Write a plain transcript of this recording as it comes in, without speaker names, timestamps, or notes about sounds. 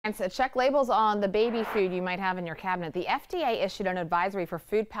And so check labels on the baby food you might have in your cabinet. The FDA issued an advisory for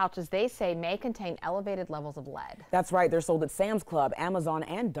food pouches they say may contain elevated levels of lead. That's right. They're sold at Sam's Club, Amazon,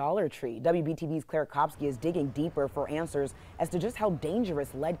 and Dollar Tree. WBTV's Claire Kopsky is digging deeper for answers as to just how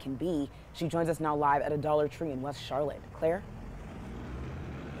dangerous lead can be. She joins us now live at a Dollar Tree in West Charlotte. Claire?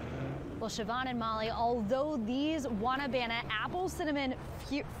 Well, Siobhan and Molly, although these WanaBana apple cinnamon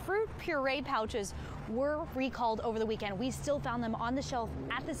fruit puree pouches were recalled over the weekend, we still found them on the shelf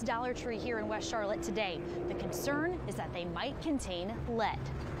at this Dollar Tree here in West Charlotte today. The concern is that they might contain lead.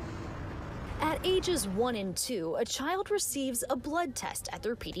 At ages 1 and 2, a child receives a blood test at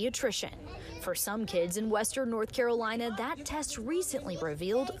their pediatrician. For some kids in Western North Carolina, that test recently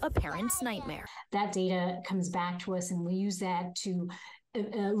revealed a parent's nightmare. That data comes back to us, and we use that to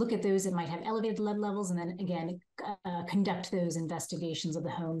look at those that might have elevated lead levels, and then again conduct those investigations of the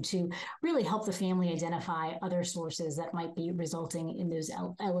home to really help the family identify other sources that might be resulting in those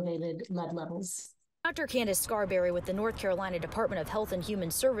elevated lead levels. Dr. Candace Scarberry with the North Carolina Department of Health and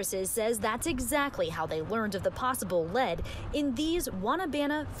Human Services says that's exactly how they learned of the possible lead in these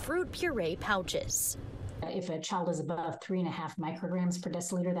WanaBana fruit puree pouches. If a child is above 3.5 micrograms per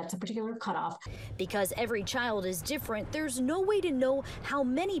deciliter, that's a particular cutoff. Because every child is different, there's no way to know how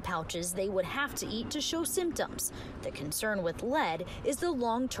many pouches they would have to eat to show symptoms. The concern with lead is the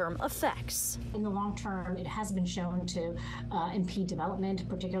long-term effects. In the long term, it has been shown to impede development,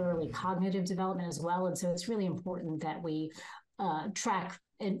 particularly cognitive development as well. And so it's really important that we track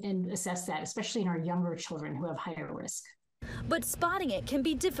and assess that, especially in our younger children who have higher risk. But spotting it can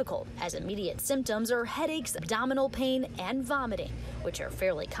be difficult, as immediate symptoms are headaches, abdominal pain, and vomiting, which are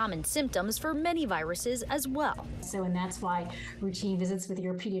fairly common symptoms for many viruses as well. And that's why routine visits with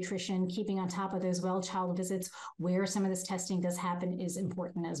your pediatrician, keeping on top of those well-child visits where some of this testing does happen, is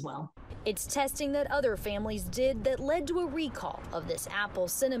important as well. It's testing that other families did that led to a recall of this apple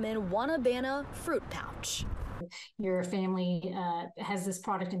cinnamon WanaBana fruit pouch. Your family has this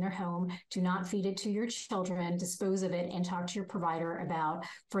product in their home, do not feed it to your children, dispose of it, and talk to your provider about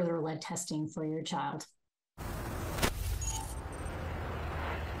further lead testing for your child.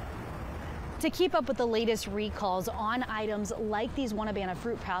 To keep up with the latest recalls on items like these WanaBana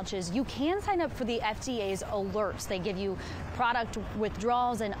fruit pouches, you can sign up for the FDA's alerts. They give you product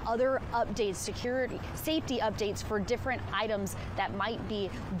withdrawals and other updates, safety updates for different items that might be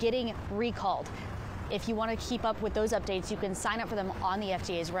getting recalled. If you want to keep up with those updates, you can sign up for them on the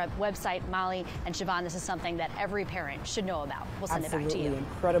FDA's website. Molly and Siobhan, this is something that every parent should know about. We'll send it back to you.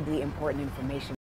 Incredibly important information.